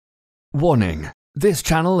Warning: this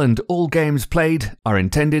channel and all games played are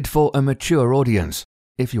intended for a mature audience.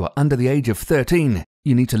 If you are under the age of 13,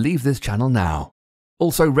 you need to leave this channel now.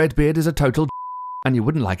 Also, Redbeard is a total and you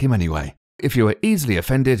wouldn't like him anyway. If you are easily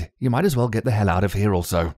offended, you might as well get the hell out of here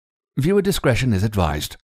also. Viewer discretion is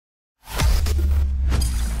advised.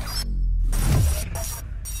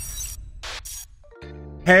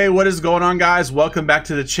 Hey, what is going on, guys? Welcome back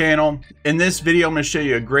to the channel. In this video, I'm going to show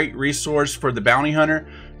you a great resource for the bounty hunter.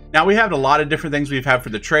 Now, we have a lot of different things we've had for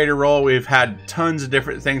the trader role. We've had tons of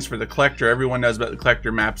different things for the collector. Everyone knows about the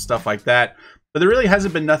collector map, stuff like that. But there really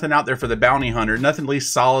hasn't been nothing out there for the bounty hunter. Nothing at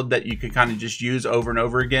least solid that you can kind of just use over and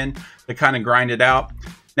over again to kind of grind it out.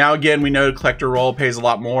 Now, again, we know the collector role pays a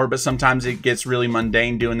lot more, but sometimes it gets really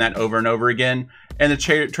mundane doing that over and over again. And the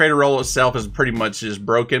trader role itself is pretty much just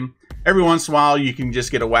broken. Every once in a while, you can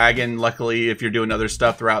just get a wagon. Luckily, if you're doing other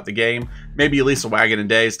stuff throughout the game, maybe at least a wagon a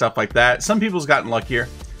day, stuff like that. Some people's gotten luckier.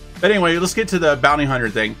 But anyway, let's get to the bounty hunter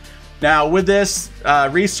thing. Now, with this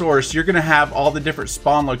resource, you're going to have all the different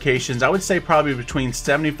spawn locations. I would say probably between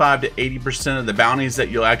 75 to 80% of the bounties that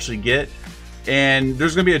you'll actually get. And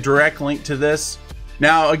there's going to be a direct link to this.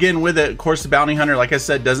 Now, again, with it, of course, the bounty hunter, like I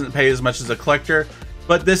said, doesn't pay as much as a collector.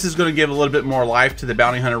 But this is going to give a little bit more life to the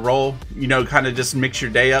bounty hunter role. You know, kind of just mix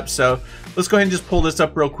your day up. So let's go ahead and just pull this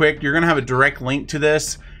up real quick. You're going to have a direct link to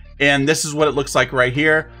this. And this is what it looks like right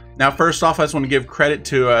here. Now, first off, I just want to give credit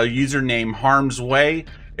to a user named Harm's Way.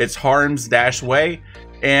 It's Harms-Way.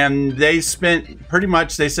 And they spent pretty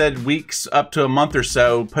much, they said, weeks up to a month or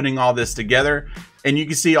so putting all this together. And you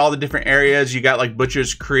can see all the different areas. You got like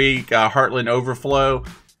Butcher's Creek, Heartland Overflow,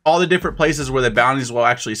 all the different places where the bounties will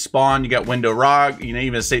actually spawn. You got Window Rock, you know,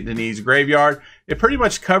 even St. Denis Graveyard. It pretty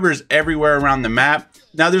much covers everywhere around the map.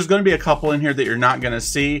 Now, there's going to be a couple in here that you're not going to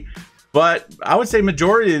see. But I would say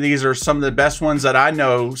majority of these are some of the best ones that I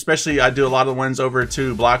know, especially I do a lot of the ones over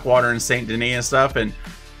to Blackwater and St. Denis and stuff. And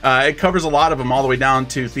it covers a lot of them all the way down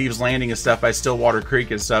to Thieves Landing and stuff by Stillwater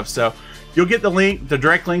Creek and stuff. So you'll get the link. The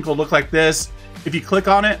direct link will look like this. If you click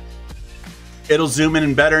on it, it'll zoom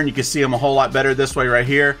in better and you can see them a whole lot better this way right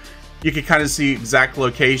here. You can kind of see exact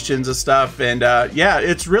locations and stuff. And yeah,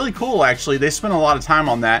 it's really cool, actually. They spent a lot of time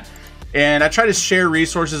on that. And I try to share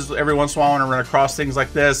resources every once in a while when I run across things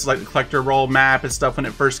like this, like the collector role map and stuff when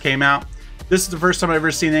it first came out. This is the first time I've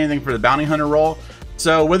ever seen anything for the bounty hunter role.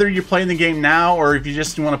 So whether you're playing the game now or if you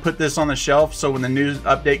just want to put this on the shelf so when the new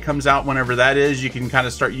update comes out, whenever that is, you can kind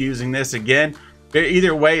of start using this again.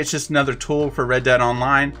 Either way, it's just another tool for Red Dead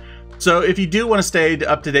Online. So if you do want to stay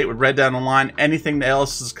up to date with Red Dead Online, anything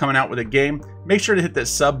else is coming out with a game, make sure to hit that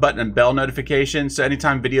sub button and bell notification. So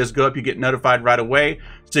anytime videos go up, you get notified right away.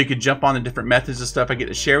 So you can jump on the different methods of stuff I get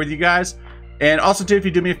to share with you guys. And also too, if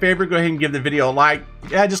you do me a favor, go ahead and give the video a like.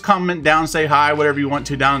 Yeah, just comment down, say hi, whatever you want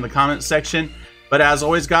to down in the comment section. But as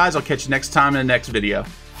always, guys, I'll catch you next time in the next video.